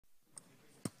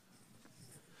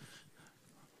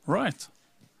Right.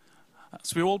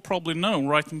 As we all probably know,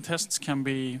 writing tests can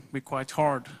be quite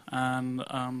hard, and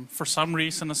for some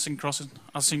reason, asynchronous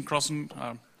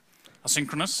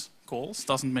calls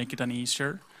doesn't make it any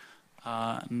easier.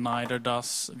 Neither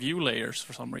does view layers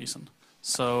for some reason.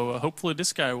 So hopefully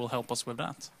this guy will help us with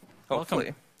that.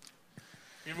 Hopefully. Welcome.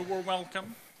 Give a warm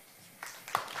welcome.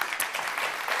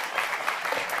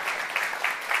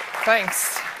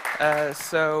 Thanks.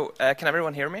 Can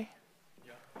everyone hear me?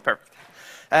 Yeah. Perfect.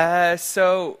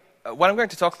 What I'm going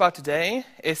to talk about today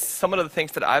is some of the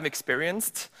things that I've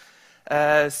experienced.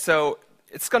 So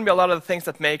it's going to be a lot of the things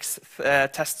that makes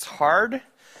tests hard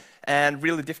and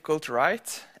really difficult to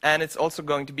write. And it's also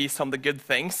going to be some of the good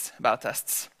things about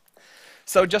tests.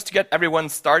 So just to get everyone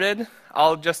started,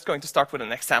 I'm just going to start with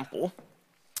an example.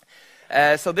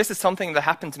 So this is something that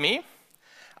happened to me.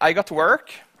 I got to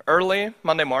work early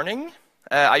Monday morning.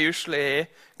 I usually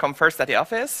come first at the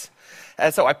office.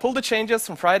 So I pulled the changes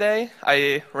from Friday,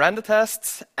 I ran the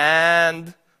tests,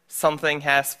 and something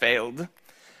has failed.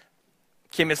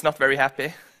 Kim is not very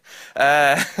happy.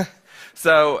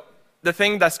 So the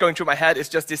thing that's going through my head is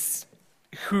just this,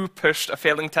 who pushed a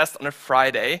failing test on a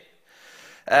Friday?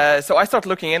 So I start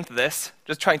looking into this,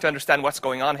 just trying to understand what's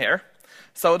going on here.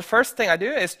 So the first thing I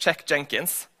do is check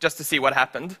Jenkins, just to see what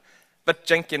happened. But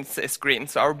Jenkins is green,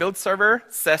 so our build server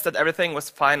says that everything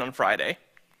was fine on Friday.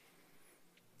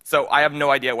 So I have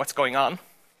no idea what's going on.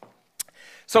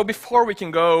 So before we can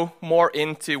go more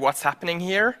into what's happening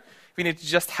here, we need to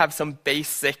just have some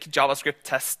basic JavaScript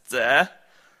tests.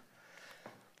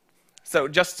 So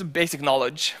just some basic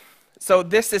knowledge. So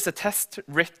this is a test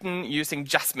written using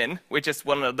Jasmine, which is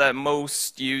one of the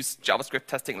most used JavaScript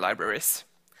testing libraries.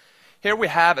 Here we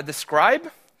have a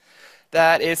describe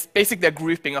that is basically a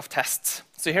grouping of tests.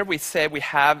 So here we say we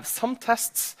have some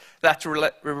tests that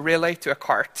relate to a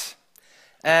cart.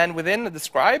 And within the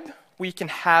describe, we can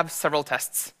have several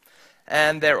tests.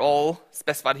 And they're all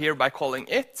specified here by calling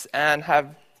it and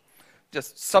have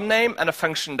just some name and a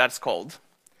function that's called.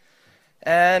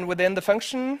 And within the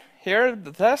function here,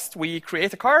 the test, we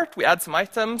create a cart, we add some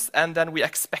items, and then we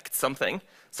expect something.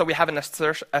 So we have an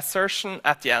assertion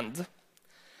at the end.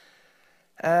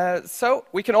 So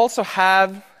we can also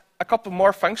have a couple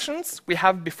more functions. We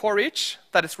have before each,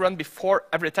 that is run before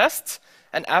every test,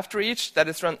 and after each, that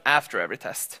is run after every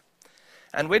test.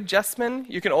 And with Jasmine,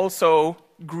 you can also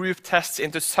group tests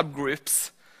into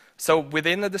subgroups. So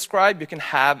within a describe, you can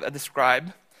have a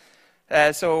describe.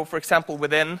 So for example,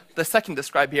 within the second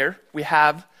describe here, we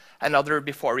have another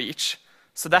before each.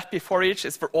 So that before each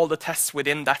is for all the tests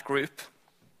within that group.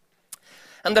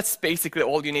 And that's basically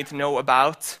all you need to know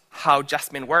about how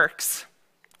Jasmine works.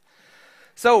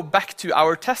 So back to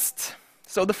our test.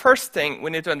 So the first thing we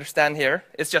need to understand here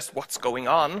is just what's going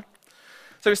on.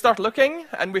 So we start looking,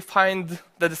 and we find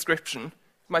the description.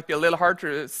 It might be a little hard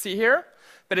to see here,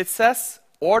 but it says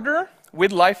order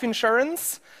with life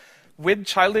insurance, with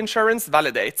child insurance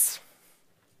validates.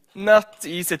 Not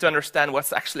easy to understand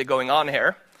what's actually going on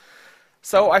here.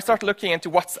 So I start looking into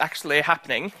what's actually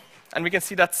happening. And we can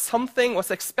see that something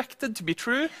was expected to be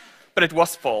true, but it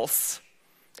was false.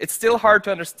 It's still hard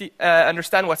to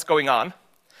understand what's going on.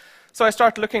 So I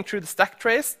start looking through the stack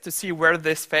trace to see where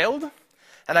this failed.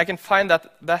 And I can find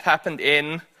that that happened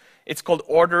in, it's called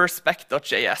order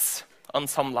spec.js on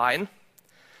some line.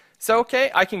 So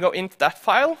OK, I can go into that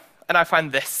file, and I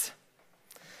find this.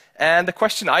 And the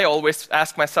question I always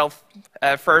ask myself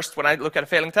first when I look at a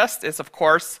failing test is, of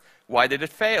course, why did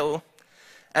it fail?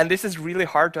 And this is really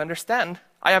hard to understand.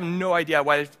 I have no idea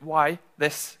why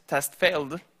this test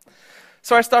failed.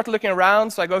 So I start looking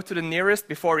around, so I go to the nearest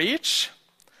before each.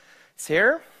 It's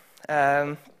here.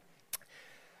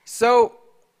 So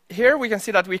here we can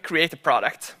see that we create a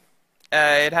product.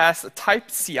 It has a type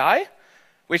CI,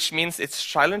 which means it's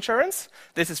child insurance.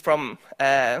 This is from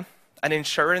an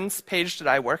insurance page that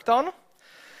I worked on.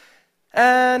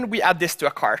 And we add this to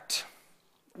a cart.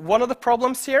 One of the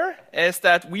problems here is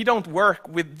that we don't work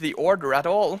with the order at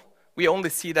all. We only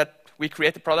see that we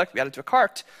create the product, we add it to a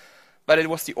cart, but it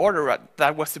was the order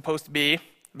that was supposed to be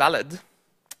valid.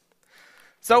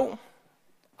 So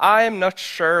I'm not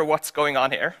sure what's going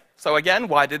on here. So again,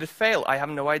 why did it fail? I have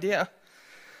no idea.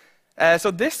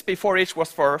 So this before each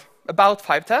was for about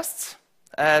 5 tests.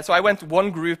 So I went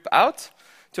one group out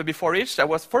to before each that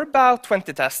was for about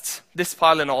 20 tests. This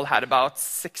file in all had about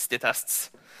 60 tests.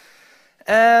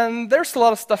 And there's a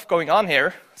lot of stuff going on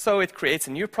here. So it creates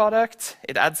a new product,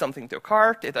 it adds something to a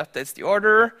cart, it updates the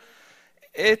order.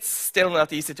 It's still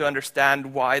not easy to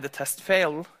understand why the test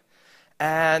failed.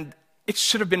 And it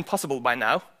should have been possible by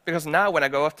now, because now when I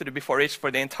go up to the before each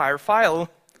for the entire file,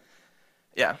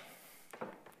 yeah,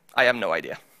 I have no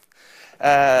idea.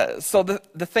 So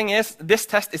the thing is, this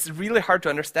test is really hard to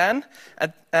understand,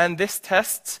 and this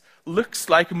test looks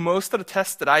like most of the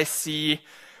tests that I see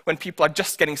when people are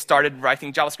just getting started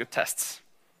writing JavaScript tests.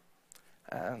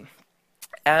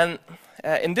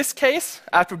 In this case,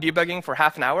 after debugging for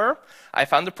half an hour, I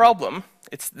found a problem.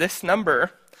 It's this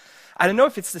number. I don't know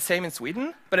if it's the same in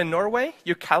Sweden, but in Norway,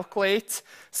 you can calculate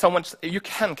someone's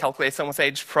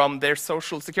age from their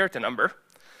social security number.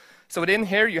 So within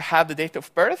here, you have the date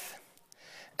of birth.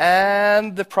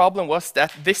 And the problem was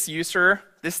that this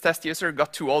test user,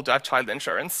 got too old to have child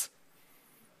insurance.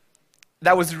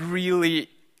 That was really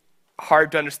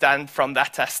hard to understand from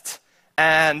that test.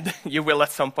 And you will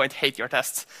at some point hate your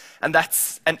tests. And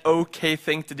that's an okay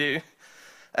thing to do.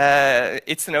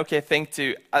 It's an okay thing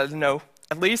to, I don't know,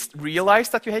 at least realize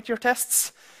that you hate your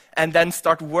tests and then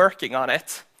start working on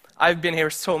it. I've been here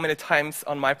so many times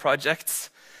on my projects.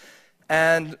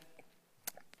 And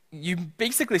you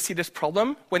basically see this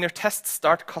problem when your tests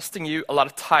start costing you a lot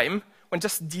of time. When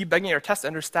just debugging your tests,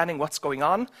 understanding what's going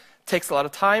on, takes a lot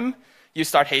of time, you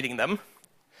start hating them.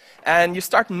 And you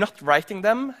start not writing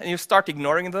them, and you start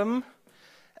ignoring them.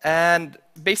 And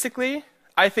basically,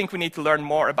 I think we need to learn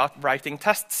more about writing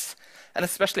tests, and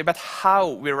especially about how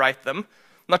we write them,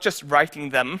 not just writing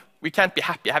them. We can't be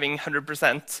happy having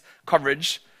 100%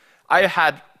 coverage. I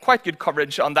had quite good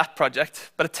coverage on that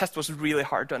project, but the test was really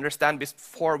hard to understand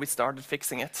before we started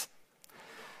fixing it.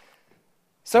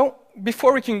 So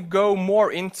before we can go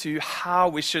more into how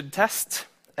we should test,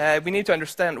 we need to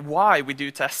understand why we do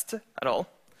test at all.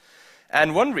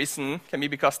 And one reason can be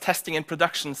because testing in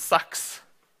production sucks.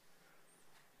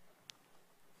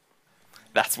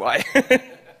 That's why.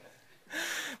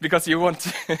 Because you want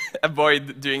to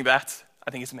avoid doing that.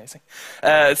 I think it's amazing.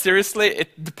 Seriously,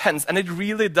 it depends, and it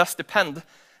really does depend.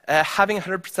 Having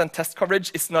 100% test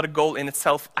coverage is not a goal in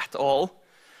itself at all.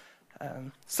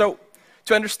 So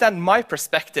to understand my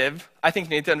perspective, I think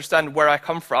you need to understand where I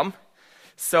come from.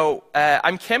 So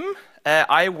I'm Kim.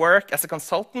 I work as a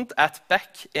consultant at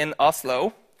Beck in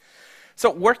Oslo.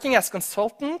 So working as a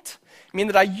consultant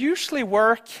means that I usually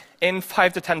work in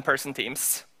 5 to 10 person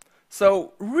teams.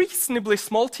 So reasonably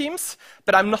small teams,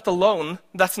 but I'm not alone.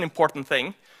 That's an important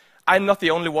thing. I'm not the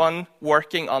only one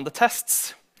working on the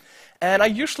tests. And I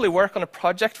usually work on a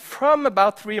project from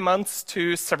about 3 months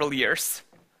to several years.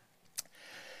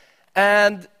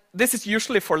 And this is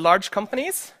usually for large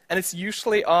companies, and it's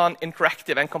usually on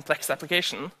interactive and complex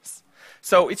applications.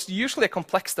 So it's usually a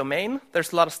complex domain.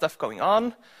 There's a lot of stuff going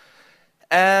on.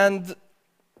 And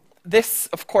this,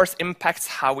 of course, impacts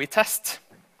how we test.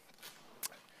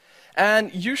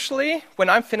 And usually, when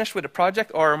I'm finished with a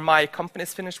project, or my company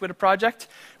is finished with a project,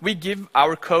 we give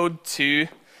our code to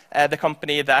the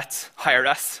company that hired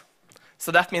us.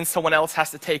 So that means someone else has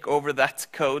to take over that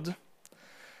code.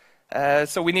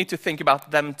 So we need to think about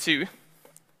them too.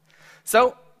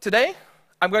 So today,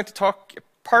 I'm going to talk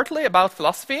partly about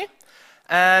philosophy,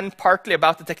 and partly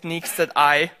about the techniques that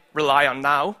I rely on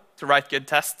now to write good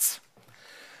tests.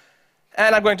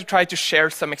 And I'm going to try to share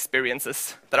some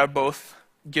experiences that are both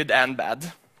good and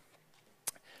bad.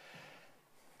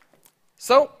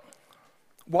 So,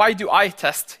 why do I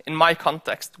test in my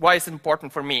context? Why is it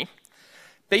important for me?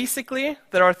 Basically,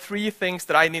 there are 3 things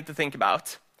that I need to think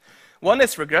about. One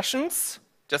is regressions.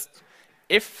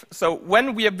 So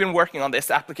when we have been working on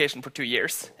this application for 2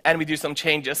 years, and we do some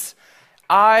changes,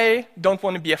 I don't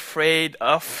want to be afraid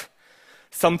of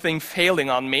something failing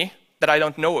on me that I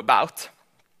don't know about.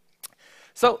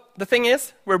 So the thing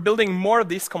is, we're building more of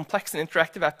these complex and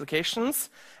interactive applications,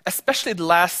 especially the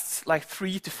last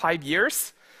 3 to 5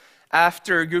 years.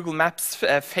 After Google Maps,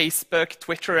 Facebook,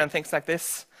 Twitter, and things like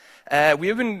this,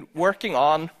 we've been working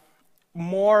on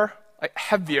more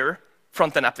heavier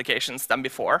front-end applications than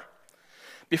before.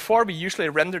 Before, we usually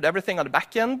rendered everything on the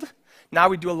back end. Now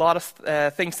we do a lot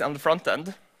of things on the front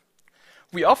end.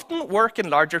 We often work in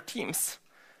larger teams.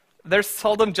 There's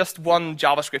seldom just one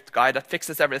JavaScript guy that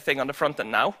fixes everything on the front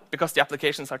end now, because the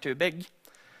applications are too big.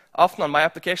 Often on my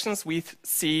applications, we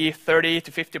see 30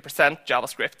 to 50%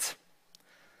 JavaScript.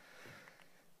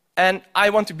 And I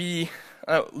want to be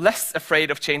less afraid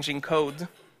of changing code,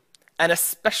 and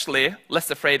especially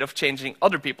less afraid of changing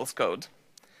other people's code.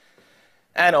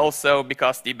 And also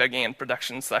because debugging in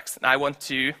production sucks, and I want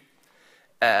to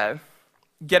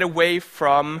get away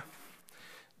from,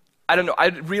 I don't know, I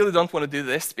really don't want to do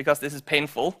this because this is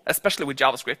painful, especially with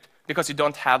JavaScript, because you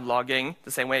don't have logging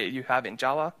the same way you have in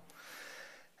Java.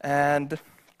 And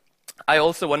I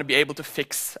also want to be able to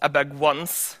fix a bug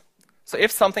once. So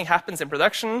if something happens in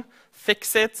production,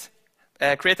 fix it,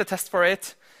 create a test for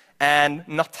it, and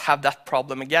not have that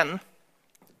problem again.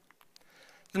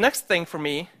 The next thing for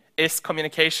me is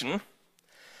communication.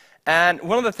 And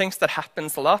one of the things that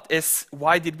happens a lot is,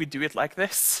 why did we do it like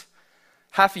this?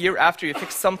 Half a year after you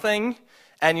fix something,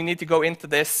 and you need to go into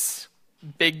this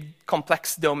big,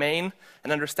 complex domain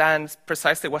and understand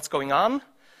precisely what's going on.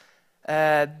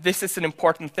 This is an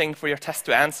important thing for your test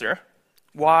to answer.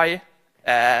 Why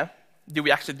do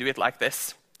we actually do it like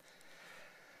this?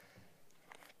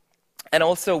 And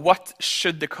also, what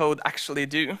should the code actually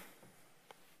do?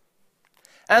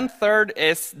 And third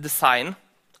is design.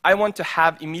 I want to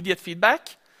have immediate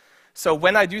feedback. So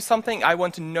when I do something, I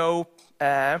want to know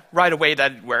right away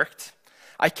that it worked.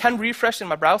 I can refresh in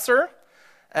my browser.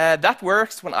 That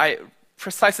works when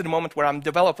precisely the moment where I'm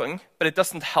developing, but it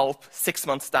doesn't help 6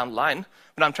 months down the line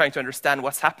when I'm trying to understand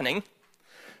what's happening.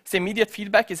 So immediate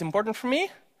feedback is important for me,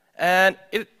 and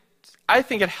I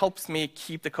think it helps me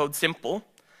keep the code simple.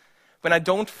 When I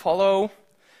don't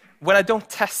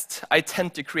test, I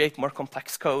tend to create more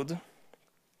complex code.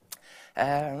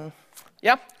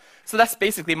 Yeah, so that's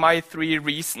basically my 3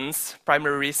 reasons,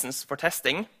 primary reasons for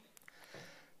testing.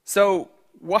 So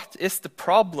what is the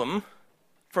problem?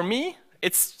 For me,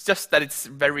 it's just that it's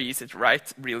very easy to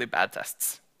write really bad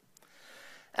tests.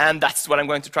 And that's what I'm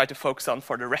going to try to focus on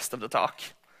for the rest of the talk,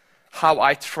 how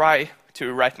I try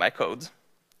to write my code.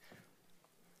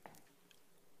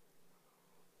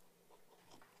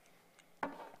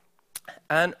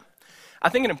 And I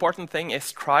think an important thing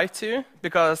is try to,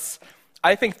 because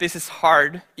I think this is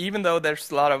hard, even though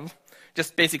there's a lot of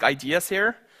just basic ideas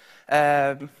here.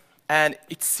 And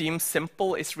it seems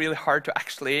simple. It's really hard to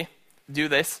actually do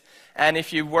this. And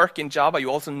if you work in Java, you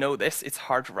also know this. It's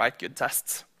hard to write good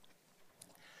tests.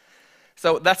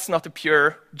 So that's not a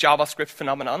pure JavaScript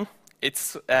phenomenon.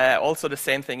 It's also the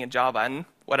same thing in Java and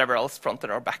whatever else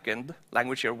front-end or back-end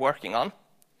language you're working on.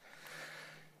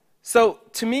 So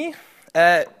to me,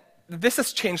 this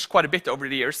has changed quite a bit over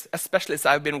the years, especially as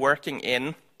I've been working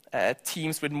in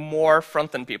teams with more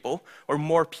front-end people, or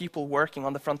more people working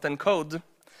on the front-end code.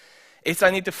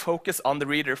 I need to focus on the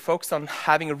reader, focus on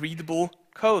having a readable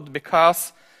code,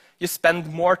 because you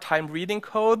spend more time reading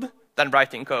code than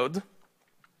writing code.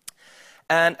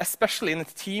 And especially in a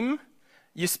team,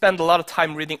 you spend a lot of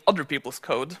time reading other people's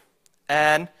code.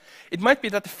 And it might be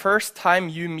that the first time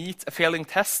you meet a failing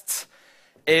test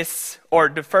or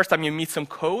the first time you meet some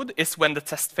code is when the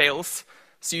test fails.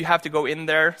 So you have to go in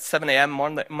there 7 a.m.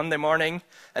 Monday morning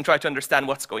and try to understand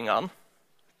what's going on.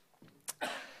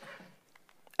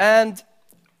 And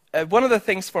one of the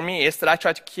things for me is that I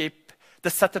try to keep the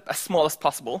setup as small as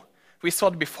possible. We saw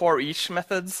the before each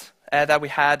methods that we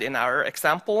had in our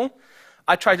example.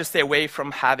 I try to stay away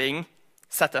from having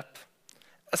setup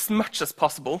as much as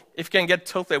possible. If you can get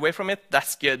totally away from it,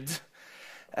 that's good.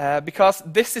 Because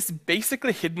this is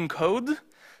basically hidden code,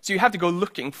 so you have to go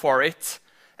looking for it,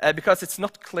 because it's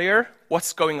not clear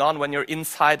what's going on when you're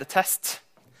inside the test.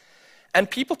 And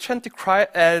people tend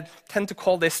to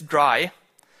call this dry.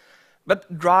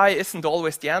 But dry isn't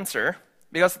always the answer,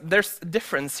 because there's a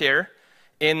difference here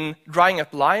in drying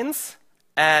up lines,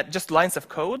 just lines of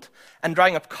code, and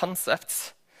drying up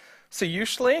concepts. So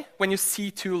usually, when you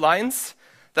see 2 lines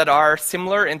that are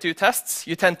similar in 2 tests,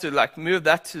 you tend to move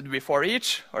that to the before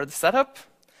each, or the setup,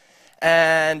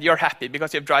 and you're happy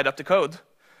because you've dried up the code.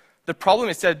 The problem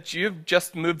is that you've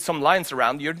just moved some lines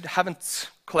around. You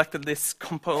haven't collected this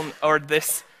component or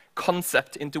this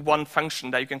concept into one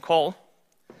function that you can call.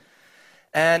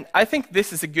 And I think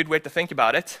this is a good way to think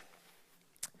about it.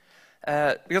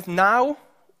 Because now,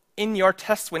 in your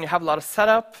tests, when you have a lot of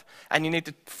setup, and you need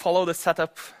to follow the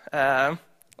setup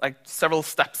several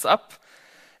steps up,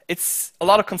 it's a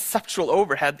lot of conceptual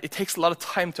overhead. It takes a lot of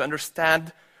time to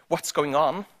understand what's going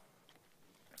on.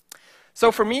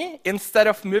 So for me, instead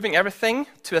of moving everything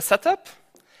to a setup,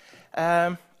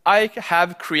 I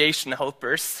have creation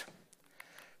helpers.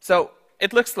 So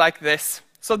it looks like this.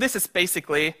 So this is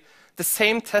basically the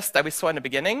same test that we saw in the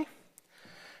beginning.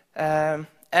 And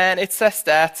it says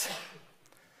that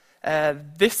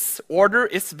this order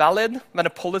is valid when a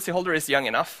policyholder is young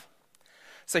enough.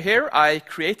 So here I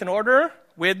create an order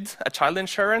with a child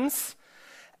insurance,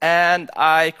 and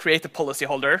I create a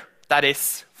policyholder that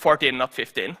is 14, not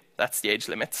 15. That's the age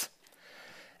limit.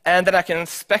 And then I can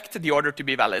expect the order to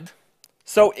be valid.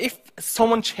 So if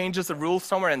someone changes a rule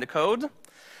somewhere in the code,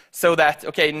 so that,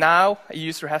 okay, now a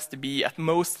user has to be at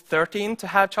most 13 to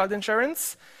have child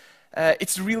insurance,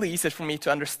 it's really easy for me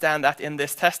to understand that in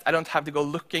this test. I don't have to go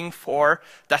looking for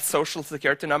that social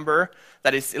security number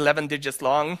that is 11 digits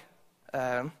long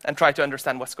and try to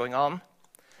understand what's going on.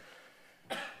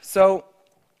 So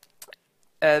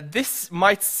this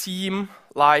might seem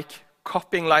like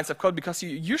copying lines of code, because you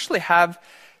usually have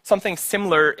something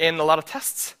similar in a lot of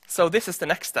tests. So this is the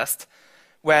next test,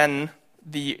 when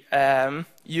the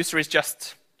user is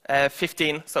just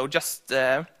 15, so just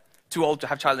too old to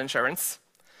have child insurance.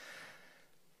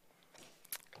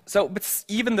 So, but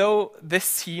even though this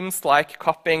seems like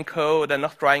copying code and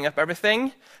not drawing up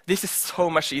everything, this is so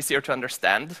much easier to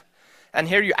understand. And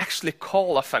here you actually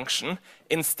call a function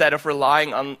instead of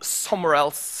relying on somewhere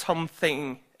else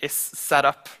something is set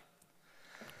up.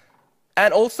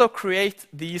 And also create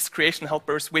these creation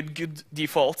helpers with good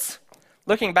defaults.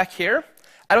 Looking back here,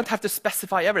 I don't have to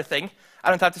specify everything. I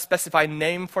don't have to specify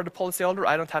name for the policyholder.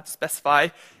 I don't have to specify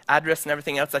address and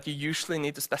everything else that you usually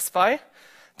need to specify.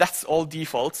 That's all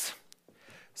defaults.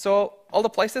 So all the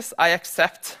places I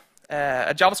accept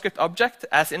a JavaScript object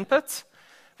as input,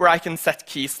 where I can set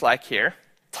keys like here,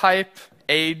 type,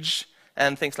 age,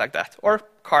 and things like that, or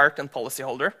cart and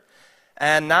policyholder.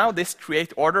 And now this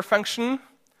create order function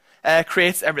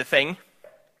creates everything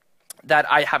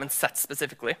that I haven't set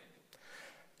specifically.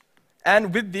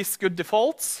 And with these good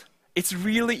defaults, it's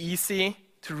really easy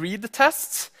to read the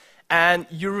tests, and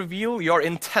you reveal your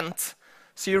intent.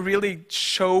 So you really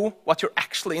show what you're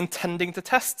actually intending to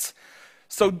test.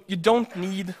 So you don't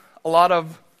need a lot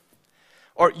of,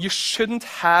 or you shouldn't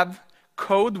have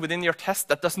code within your test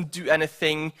that doesn't do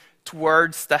anything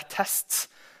towards that test.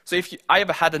 So if I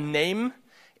ever had a name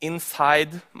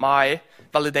inside my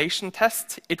validation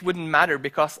test, it wouldn't matter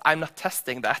because I'm not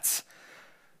testing that.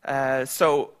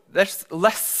 So there's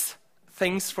less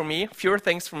things for me, fewer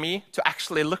things for me to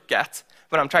actually look at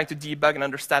when I'm trying to debug and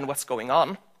understand what's going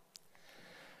on.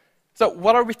 So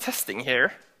what are we testing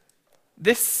here?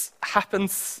 This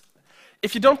happens,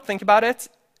 if you don't think about it,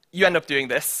 you end up doing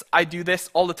this. I do this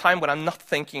all the time when I'm not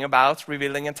thinking about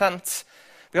revealing intent,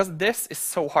 because this is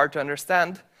so hard to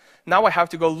understand. Now I have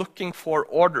to go looking for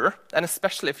order, and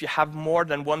especially if you have more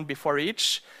than one before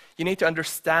each, you need to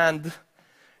understand,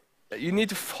 you need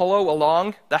to follow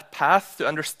along that path to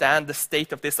understand the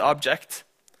state of this object.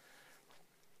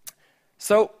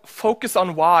 So focus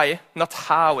on why, not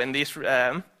how, in these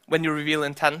when you reveal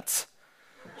intent.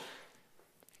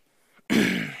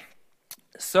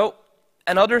 So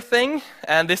another thing,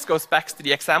 and this goes back to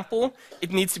the example,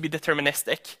 it needs to be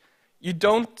deterministic. You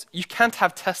can't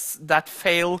have tests that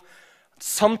fail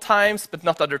sometimes, but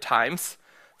not other times.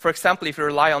 For example, if you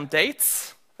rely on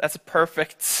dates, that's a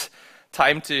perfect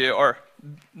time to, or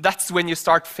that's when you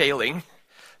start failing.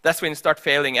 That's when you start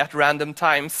failing at random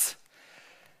times.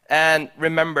 And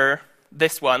remember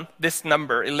this one, this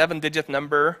number, 11-digit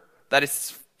number that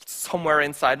is somewhere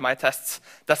inside my tests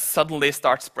that suddenly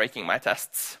starts breaking my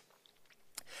tests.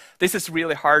 This is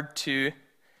really hard to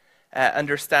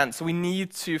understand, so we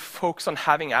need to focus on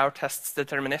having our tests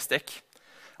deterministic.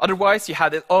 Otherwise, you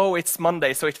had it, oh, it's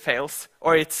Monday, so it fails,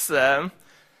 or it's February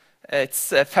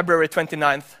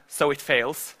 29th, so it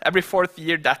fails. Every fourth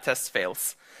year, that test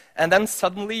fails. And then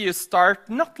suddenly you start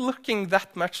not looking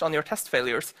that much on your test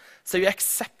failures, so you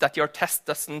accept that your test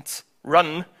doesn't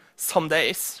run some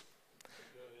days.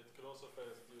 It could also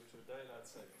fail due to daylight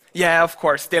saving. Yeah, of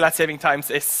course. Daylight saving times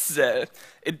is,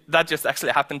 that just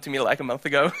actually happened to me like a month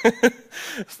ago.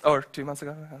 Or 2 months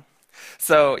ago.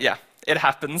 So yeah, it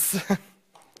happens.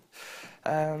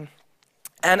 And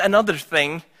another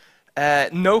thing,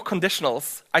 no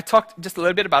conditionals. I talked just a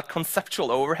little bit about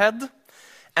conceptual overhead.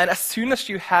 And as soon as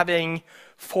you're having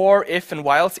for, if, and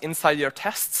whiles inside your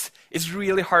tests, it's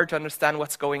really hard to understand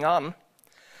what's going on.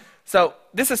 So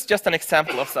this is just an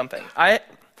example of something. I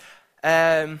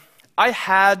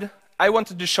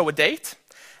wanted to show a date,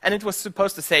 and it was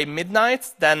supposed to say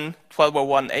midnight, then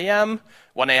 12:01 a.m.,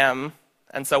 1 a.m.,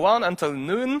 and so on until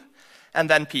noon, and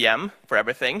then p.m. for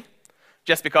everything.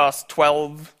 Just because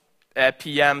 12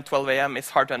 p.m., 12 a.m.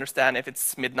 is hard to understand if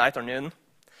it's midnight or noon.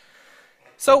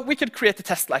 So we could create a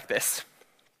test like this.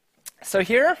 So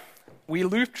here, we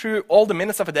loop through all the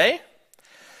minutes of a day,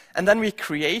 and then we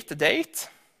create a date,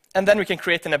 and then we can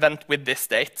create an event with this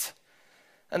date.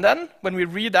 And then, when we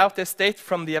read out this date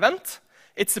from the event,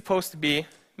 it's supposed to be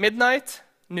midnight,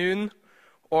 noon,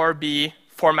 or be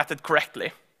formatted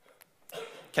correctly.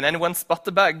 Can anyone spot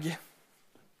the bug?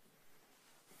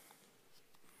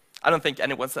 I don't think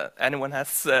anyone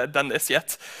has done this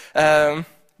yet.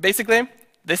 Basically,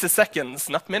 this is seconds,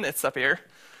 not minutes up here.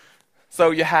 So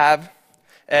you have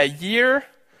a year,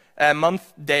 a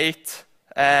month, date,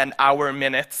 an hour,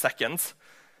 minute, seconds,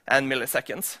 and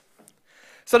milliseconds.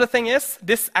 So the thing is,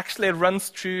 this actually runs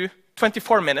through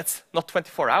 24 minutes, not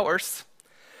 24 hours.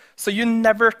 So you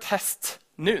never test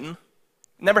noon.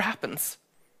 Never happens.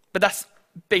 But that's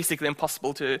basically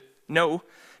impossible to know,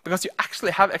 because you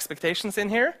actually have expectations in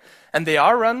here, and they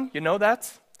are run, you know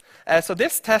that. So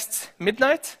this tests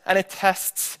midnight, and it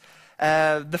tests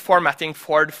the formatting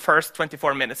for the first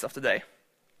 24 minutes of the day.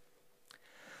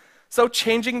 So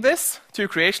changing this to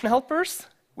creation helpers,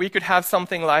 we could have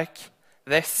something like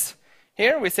this.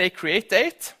 Here we say create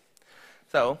date.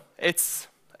 So it's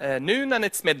noon and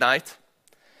it's midnight.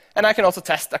 And I can also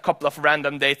test a couple of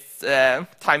random dates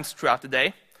times throughout the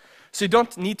day. So you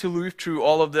don't need to loop through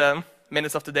all of the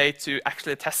minutes of the day to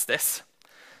actually test this.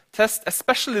 Test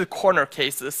especially the corner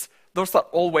cases. Those are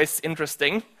always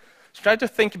interesting. So try to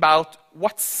think about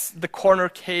what's the corner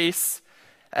case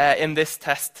in this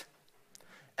test.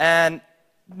 And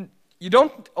you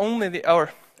don't only,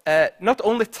 not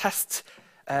only test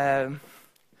the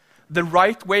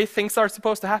right way things are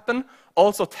supposed to happen,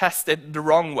 also test it the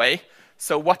wrong way.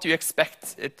 So what do you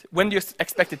expect it, when do you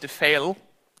expect it to fail?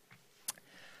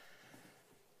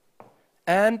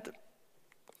 And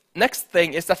next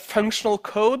thing is that functional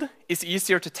code is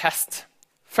easier to test.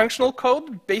 Functional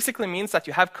code basically means that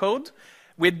you have code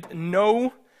with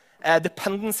no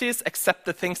dependencies except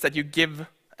the things that you give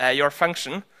your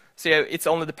function. So it's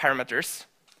only the parameters.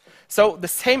 So the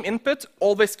same input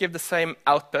always give the same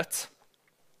output.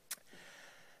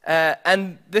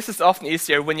 And this is often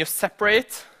easier when you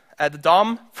separate the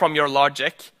DOM from your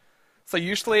logic. So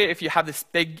usually if you have this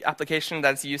big application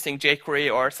that's using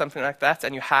jQuery or something like that,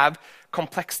 and you have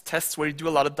complex tests where you do a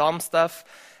lot of DOM stuff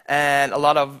and a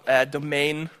lot of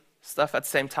domain stuff at the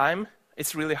same time,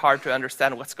 it's really hard to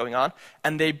understand what's going on,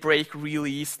 and they break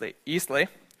really easily.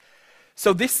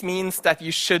 So this means that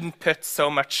you shouldn't put so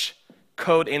much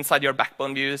code inside your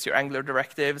backbone views, your Angular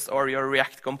directives, or your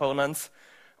React components,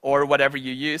 or whatever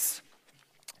you use.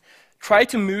 Try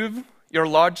to move your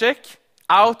logic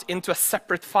out into a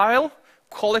separate file.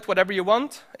 Call it whatever you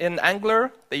want. In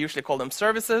Angular, they usually call them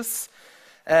services.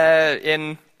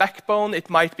 In Backbone, it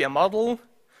might be a model.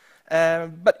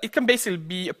 But it can basically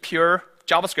be a pure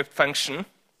JavaScript function.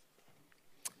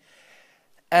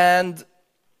 And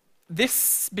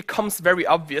this becomes very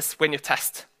obvious when you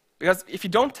test. Because if you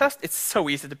don't test, it's so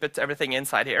easy to put everything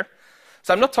inside here.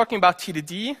 So I'm not talking about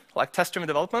TDD, like test-driven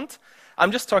development.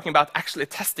 I'm just talking about actually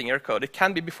testing your code. It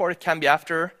can be before, it can be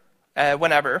after,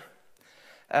 whenever.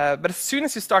 But as soon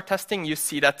as you start testing, you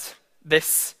see that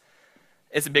this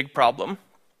is a big problem.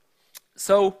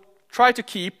 So try to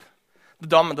keep the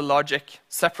DOM and the logic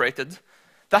separated.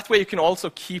 That way you can also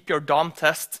keep your DOM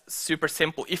test super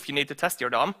simple if you need to test your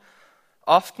DOM.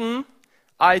 Often,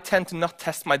 I tend to not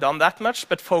test my DOM that much,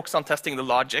 but focus on testing the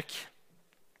logic.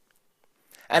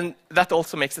 And that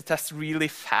also makes the test really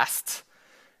fast.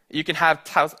 You can have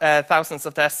thousands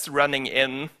of tests running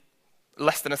in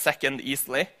less than a second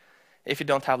easily if you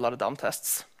don't have a lot of DOM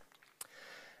tests.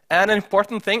 And an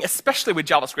important thing, especially with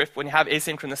JavaScript, when you have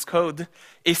asynchronous code,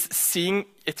 is seeing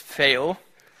it fail.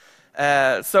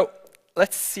 So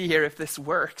let's see here if this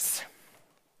works.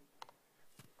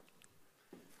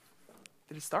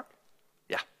 Did it start?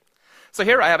 Yeah. So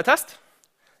here I have a test.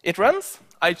 It runs.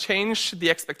 I change the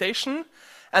expectation,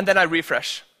 and then I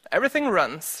refresh. Everything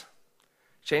runs.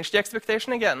 Change the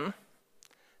expectation again.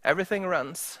 Everything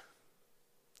runs.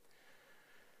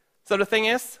 So the thing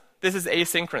is, this is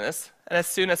asynchronous. And as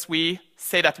soon as we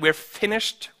say that we're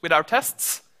finished with our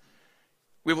tests,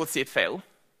 we will see it fail.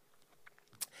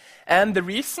 And the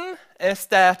reason is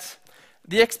that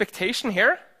the expectation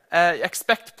here,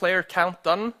 expect player count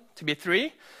done to be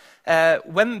 3.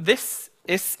 When this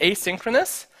is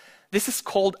asynchronous, this is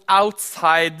called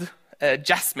outside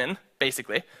Jasmine,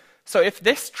 basically. So if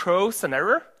this throws an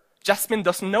error, Jasmine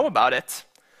doesn't know about it.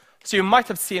 So you might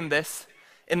have seen this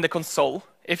in the console.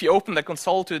 If you open the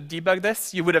console to debug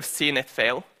this, you would have seen it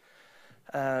fail.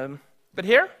 But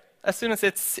here, as soon as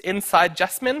it's inside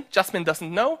Jasmine, Jasmine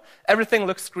doesn't know. Everything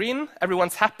looks green.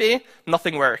 Everyone's happy.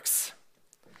 Nothing works.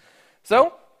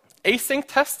 So async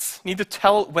tests need to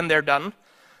tell when they're done.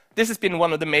 This has been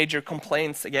one of the major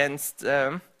complaints against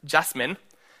Jasmine,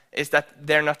 is that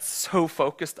they're not so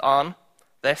focused on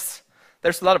this.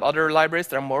 There's a lot of other libraries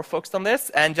that are more focused on this,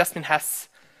 and Jasmine has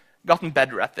gotten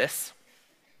better at this.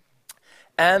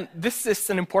 And this is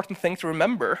an important thing to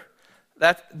remember,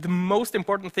 that the most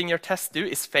important thing your tests do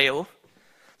is fail.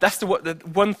 That's the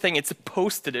one thing it's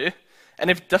supposed to do. And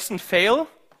if it doesn't fail,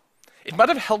 it might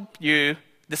have helped you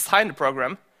design the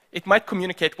program. It might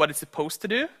communicate what it's supposed to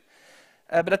do.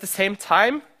 But at the same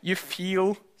time, you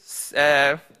feel,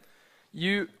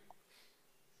 you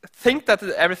think that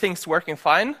everything's working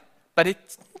fine, but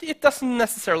it doesn't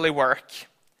necessarily work.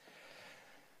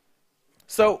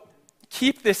 So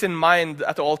keep this in mind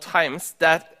at all times,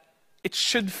 that it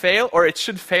should fail, or it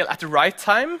should fail at the right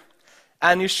time,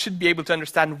 and you should be able to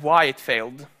understand why it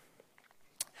failed.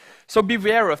 So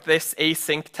beware of this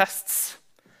async tests.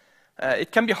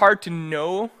 It can be hard to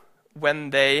know when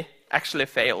they actually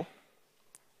fail.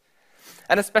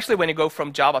 And especially when you go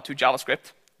from Java to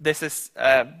JavaScript, this is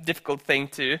a difficult thing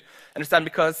to understand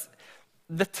because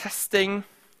the testing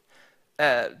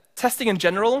in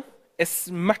general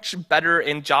is much better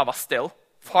in Java still,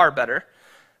 far better.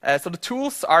 So the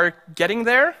tools are getting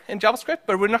there in JavaScript,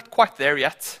 but we're not quite there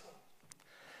yet.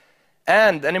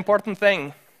 And an important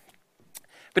thing,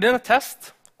 within a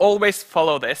test, always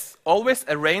follow this. Always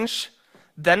arrange,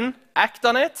 then act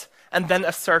on it, and then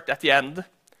assert at the end.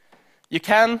 You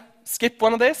can skip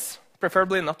one of these,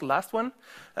 preferably not the last one,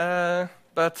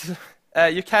 but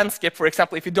you can skip, for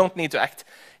example, if you don't need to act.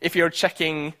 If you're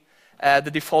checking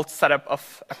the default setup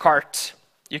of a cart,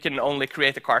 you can only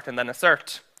create a cart and then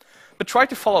assert. But try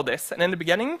to follow this, and in the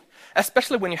beginning,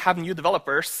 especially when you have new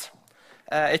developers,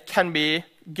 it can be a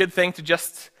good thing to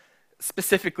just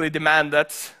specifically demand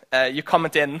that you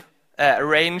comment in,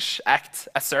 arrange, act,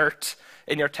 assert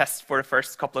in your test for the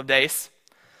first couple of days.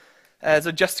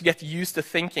 So just to get used to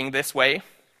thinking this way.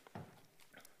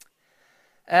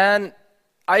 And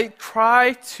I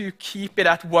try to keep it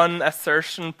at 1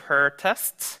 assertion per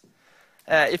test.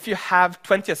 If you have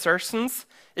 20 assertions,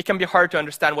 it can be hard to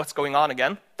understand what's going on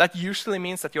again. That usually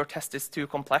means that your test is too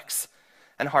complex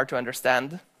and hard to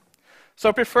understand. So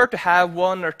I prefer to have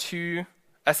 1 or 2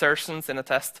 assertions in a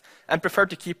test, and prefer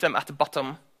to keep them at the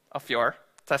bottom of your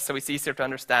test so it's easier to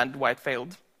understand why it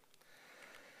failed.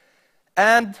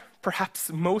 And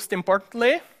perhaps most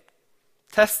importantly,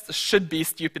 tests should be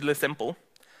stupidly simple.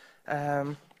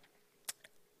 So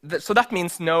that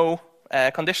means no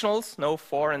conditionals, no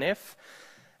for and if.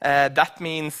 That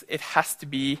means it has to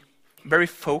be very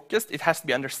focused, it has to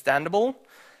be understandable,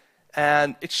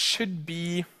 and it should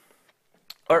be,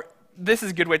 or this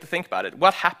is a good way to think about it.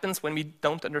 What happens when we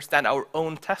don't understand our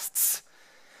own tests?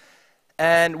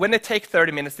 And when they take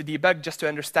 30 minutes to debug just to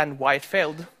understand why it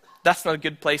failed, that's not a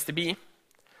good place to be.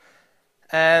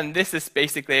 And this is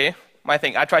basically my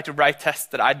thing. I try to write tests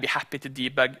that I'd be happy to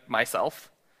debug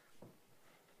myself.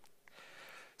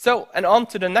 So, and on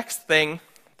to the next thing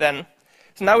then.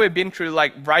 So now we've been through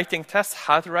like writing tests,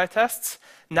 how to write tests.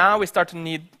 Now we start to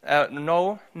need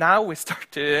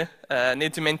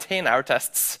need to maintain our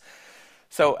tests.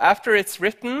 So after it's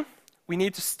written, we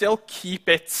need to still keep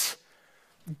it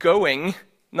going,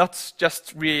 not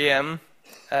just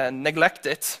neglect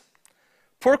it.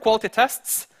 Poor quality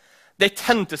tests, they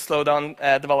tend to slow down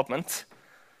development.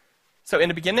 So in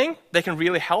the beginning, they can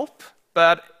really help,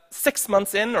 but 6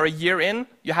 months in or a year in,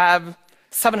 you have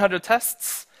 700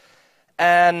 tests,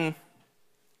 and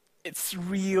it's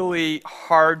really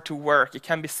hard to work. It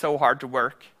can be so hard to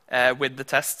work with the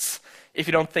tests if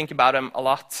you don't think about them a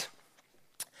lot.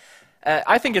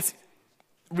 I think it's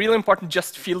really important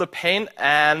just to feel the pain,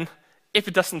 and if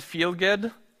it doesn't feel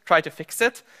good, try to fix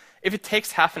it. If it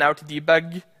takes half an hour to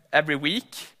debug every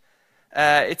week,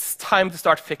 it's time to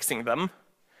start fixing them,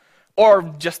 or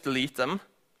just delete them.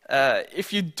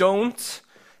 If you don't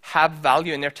have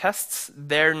value in your tests,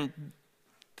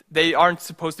 they aren't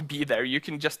supposed to be there. You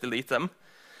can just delete them.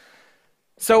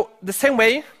 So the same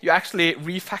way you actually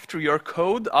refactor your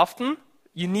code often,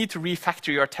 you need to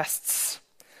refactor your tests.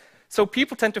 So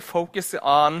people tend to focus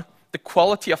on the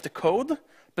quality of the code,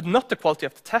 but not the quality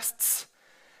of the tests.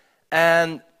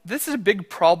 And this is a big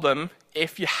problem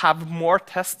if you have more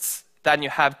tests than you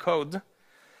have code.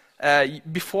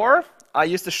 Before, I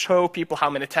used to show people how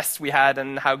many tests we had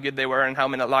and how good they were and how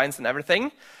many lines and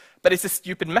everything. But it's a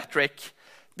stupid metric,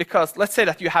 because let's say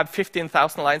that you have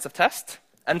 15,000 lines of test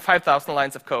and 5,000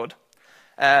 lines of code.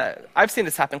 I've seen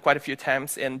this happen quite a few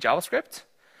times in JavaScript.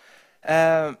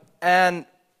 And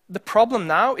the problem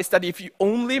now is that if you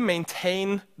only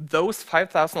maintain those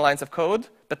 5,000 lines of code,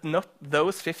 but not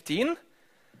those 15,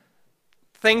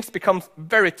 things become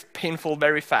very painful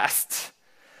very fast.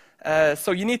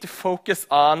 So you need to focus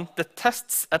on the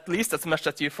tests at least as much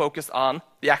as you focus on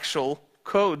the actual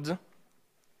code.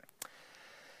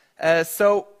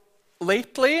 So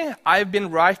lately, I've been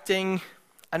writing,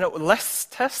 less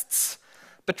tests,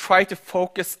 but try to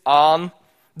focus on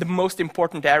the most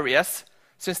important areas.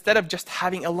 So instead of just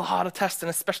having a lot of tests, and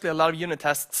especially a lot of unit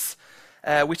tests,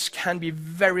 which can be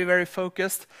very, very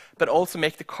focused, but also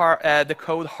make the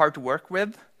code hard to work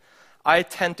with, I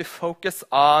tend to focus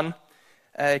on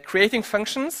creating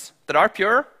functions that are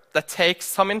pure, that take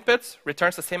some input,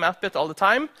 returns the same output all the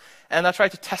time, and I try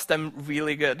to test them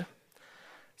really good.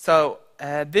 So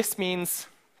this means,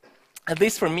 at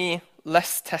least for me,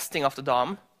 less testing of the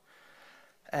DOM,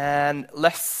 and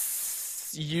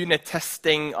less unit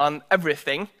testing on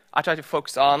everything. I try to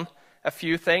focus on a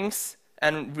few things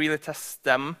and really test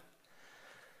them.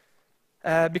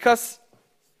 Because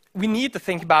we need to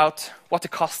think about what the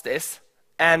cost is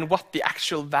and what the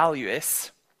actual value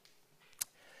is.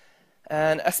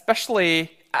 And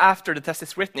especially after the test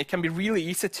is written, it can be really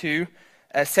easy to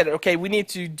say, okay, we need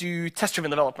to do test-driven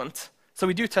development. So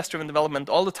we do test-driven development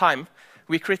all the time.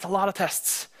 We create a lot of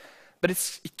tests. But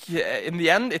in the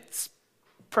end, it's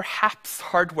perhaps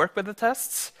hard work with the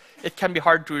tests. It can be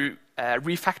hard to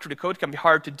refactor the code. It can be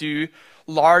hard to do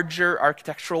larger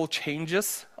architectural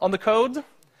changes on the code.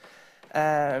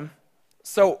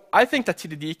 So I think that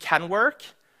TDD can work.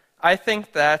 I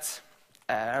think that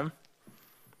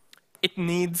it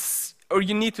needs, or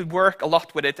you need to work a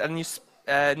lot with it, and you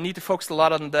need to focus a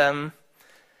lot on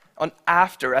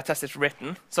after a test is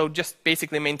written. So just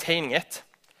basically maintaining it,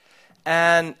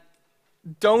 and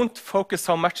don't focus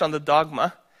so much on the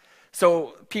dogma.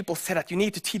 So people say that you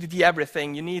need to TDD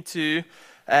everything. You need to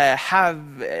have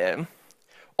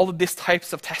all of these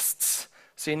types of tests.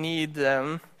 So you need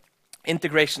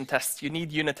integration tests. You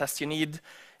need unit tests. You need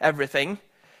everything.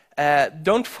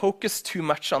 Don't focus too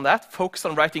much on that. Focus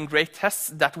on writing great tests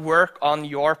that work on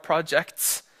your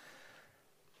projects.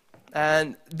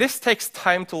 And this takes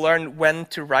time to learn when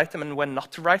to write them and when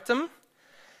not to write them.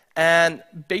 And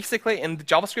basically, in the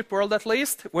JavaScript world at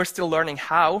least, we're still learning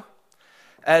how.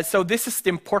 So this is the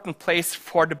important place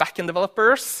for the backend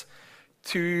developers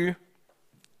to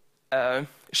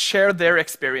share their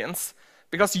experience.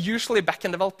 Because usually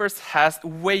backend developers has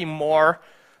way more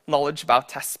knowledge about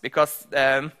tests, because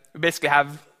we basically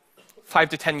have 5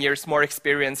 to 10 years more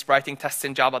experience writing tests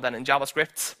in Java than in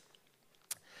JavaScript.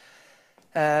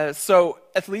 So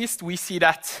at least we see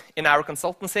that in our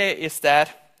consultancy, is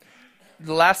that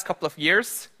the last couple of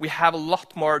years, we have a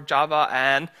lot more Java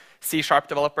and C#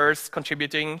 developers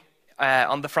contributing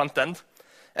on the front end,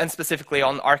 and specifically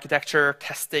on architecture,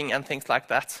 testing, and things like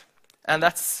that. And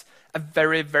that's a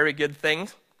very, very good thing,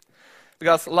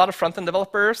 because a lot of front-end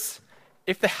developers,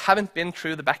 if they haven't been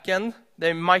through the back end,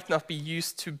 they might not be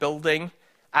used to building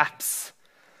apps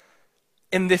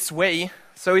in this way.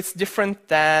 So it's different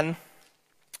than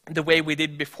the way we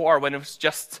did before, when it was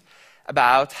just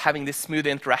about having these smooth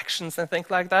interactions and things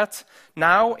like that.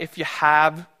 Now, if you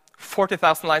have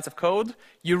 40,000 lines of code,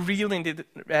 you really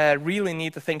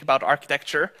need to think about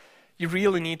architecture. You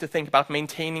really need to think about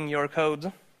maintaining your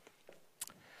code.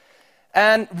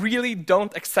 And really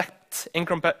don't accept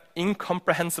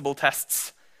incomprehensible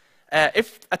tests.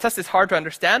 If a test is hard to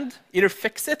understand, either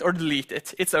fix it or delete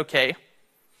it. It's okay.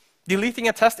 Deleting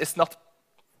a test is not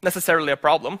necessarily a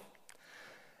problem.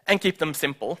 And keep them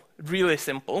simple, really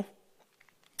simple.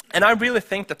 And I really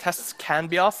think that tests can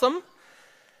be awesome,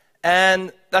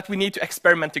 and that we need to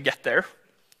experiment to get there.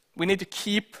 We need to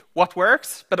keep what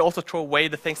works, but also throw away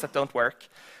the things that don't work.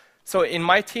 So in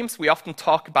my teams, we often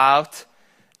talk about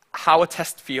how a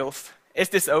test feels. Is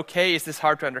this okay? Is this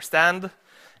hard to understand?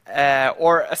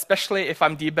 Or especially if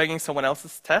I'm debugging someone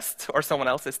else's test, or someone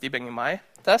else is debugging my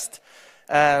test,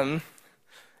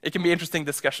 it can be interesting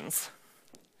discussions.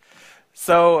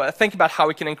 So think about how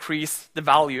we can increase the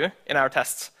value in our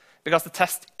tests, because the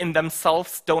tests in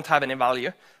themselves don't have any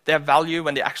value. They have value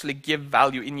when they actually give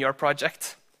value in your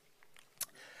project.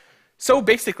 So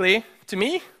basically, to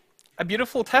me, a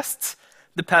beautiful test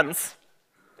depends.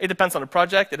 It depends on the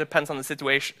project, it depends on the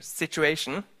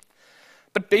situation.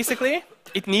 But basically,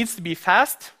 it needs to be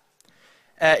fast,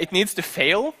 it needs to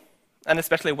fail, and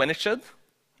especially when it should,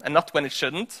 and not when it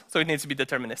shouldn't, so it needs to be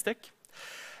deterministic.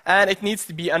 And it needs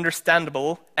to be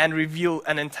understandable and reveal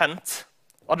an intent.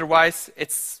 Otherwise,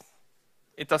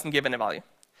 it doesn't give any value.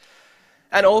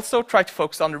 And also try to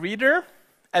focus on the reader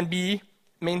and be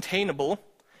maintainable.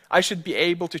 I should be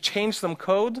able to change some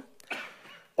code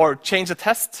or change a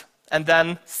test and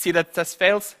then see that the test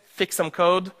fails, fix some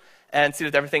code, and see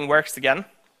that everything works again.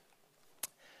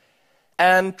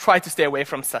 And try to stay away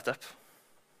from setup.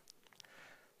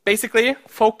 Basically,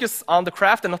 focus on the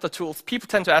craft and not the tools. People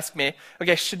tend to ask me,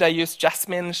 okay, should I use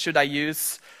Jasmine? Should I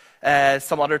use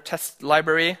some other test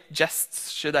library?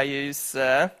 Jest? Should I use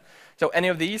so any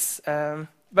of these?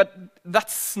 But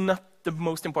that's not the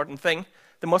most important thing.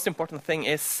 The most important thing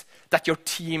is that your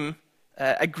team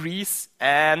agrees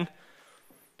and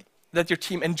that your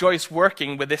team enjoys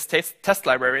working with this test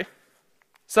library.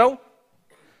 So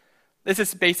this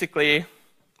is basically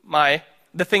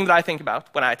the thing that I think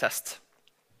about when I test.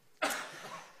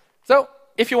 So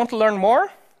if you want to learn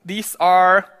more, these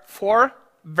are 4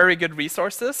 very good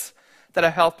resources that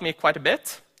have helped me quite a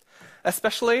bit.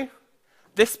 Especially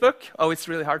this book. Oh, it's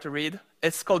really hard to read.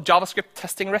 It's called JavaScript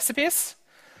Testing Recipes.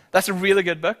 That's a really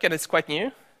good book, and it's quite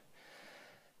new.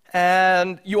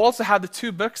 And you also have the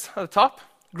 2 books at the top,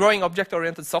 Growing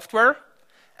Object-Oriented Software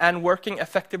and Working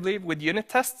Effectively with Unit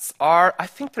Tests are, I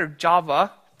think they're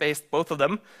Java-based, both of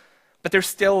them, but they're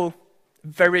still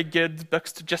very good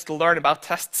books to just learn about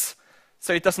tests.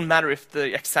 So it doesn't matter if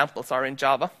the examples are in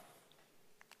Java.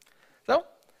 So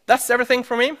that's everything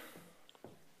from me.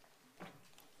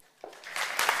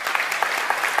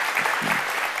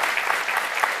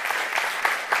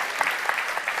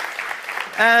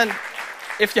 And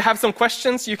if you have some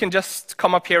questions, you can just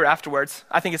come up here afterwards.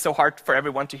 I think it's so hard for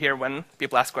everyone to hear when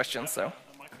people ask questions. So.